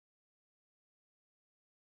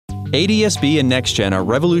ADS-B and NextGen are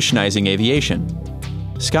revolutionizing aviation.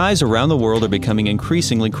 Skies around the world are becoming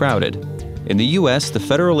increasingly crowded. In the U.S., the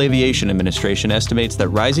Federal Aviation Administration estimates that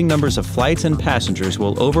rising numbers of flights and passengers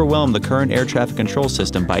will overwhelm the current air traffic control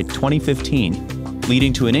system by 2015,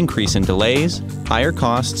 leading to an increase in delays, higher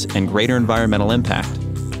costs, and greater environmental impact.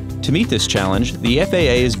 To meet this challenge, the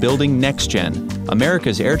FAA is building NextGen,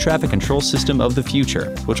 America's air traffic control system of the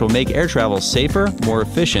future, which will make air travel safer, more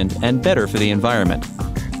efficient, and better for the environment.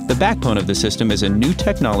 The backbone of the system is a new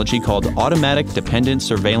technology called Automatic Dependent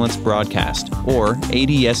Surveillance Broadcast, or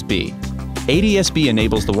ADS-B. ADS-B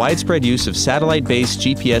enables the widespread use of satellite-based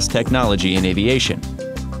GPS technology in aviation.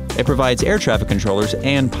 It provides air traffic controllers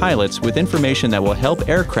and pilots with information that will help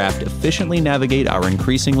aircraft efficiently navigate our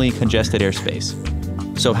increasingly congested airspace.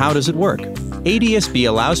 So how does it work? ADS-B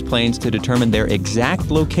allows planes to determine their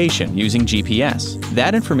exact location using GPS.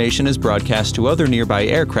 That information is broadcast to other nearby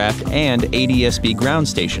aircraft and ADS-B ground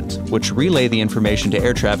stations, which relay the information to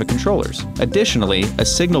air traffic controllers. Additionally, a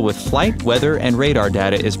signal with flight, weather, and radar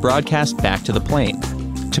data is broadcast back to the plane.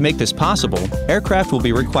 To make this possible, aircraft will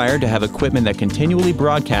be required to have equipment that continually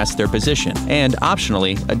broadcasts their position, and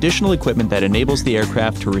optionally, additional equipment that enables the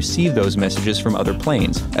aircraft to receive those messages from other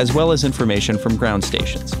planes, as well as information from ground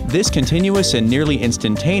stations. This continuous and nearly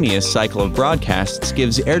instantaneous cycle of broadcasts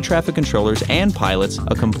gives air traffic controllers and pilots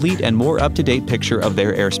a complete and more up-to-date picture of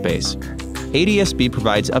their airspace. ADS-B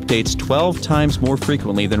provides updates 12 times more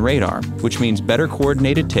frequently than radar, which means better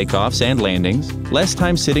coordinated takeoffs and landings, less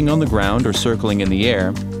time sitting on the ground or circling in the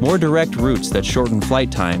air, more direct routes that shorten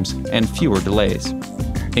flight times, and fewer delays.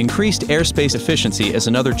 Increased airspace efficiency is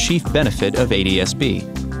another chief benefit of ADS-B.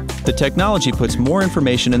 The technology puts more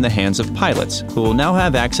information in the hands of pilots, who will now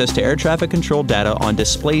have access to air traffic control data on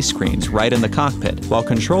display screens right in the cockpit, while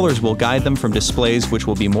controllers will guide them from displays which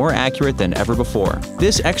will be more accurate than ever before.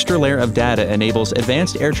 This extra layer of data enables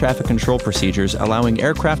advanced air traffic control procedures, allowing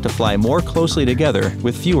aircraft to fly more closely together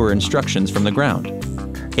with fewer instructions from the ground.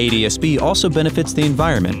 ADS-B also benefits the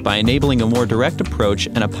environment by enabling a more direct approach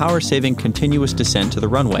and a power-saving continuous descent to the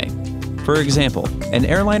runway. For example, an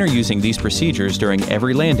airliner using these procedures during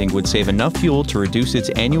every landing would save enough fuel to reduce its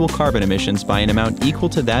annual carbon emissions by an amount equal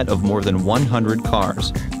to that of more than 100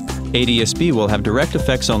 cars. ADS-B will have direct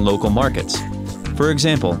effects on local markets. For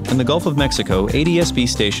example, in the Gulf of Mexico, ADS-B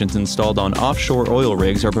stations installed on offshore oil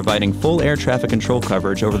rigs are providing full air traffic control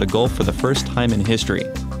coverage over the Gulf for the first time in history.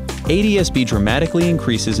 ADS-B dramatically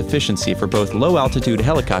increases efficiency for both low-altitude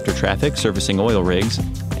helicopter traffic servicing oil rigs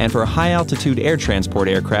and for high-altitude air transport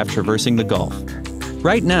aircraft traversing the Gulf.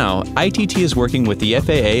 Right now, ITT is working with the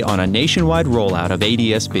FAA on a nationwide rollout of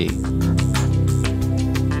ADS-B.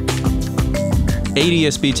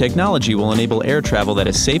 ADS-B technology will enable air travel that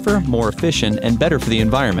is safer, more efficient, and better for the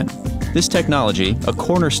environment. This technology, a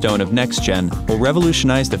cornerstone of NextGen, will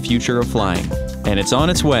revolutionize the future of flying. And it's on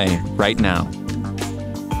its way right now.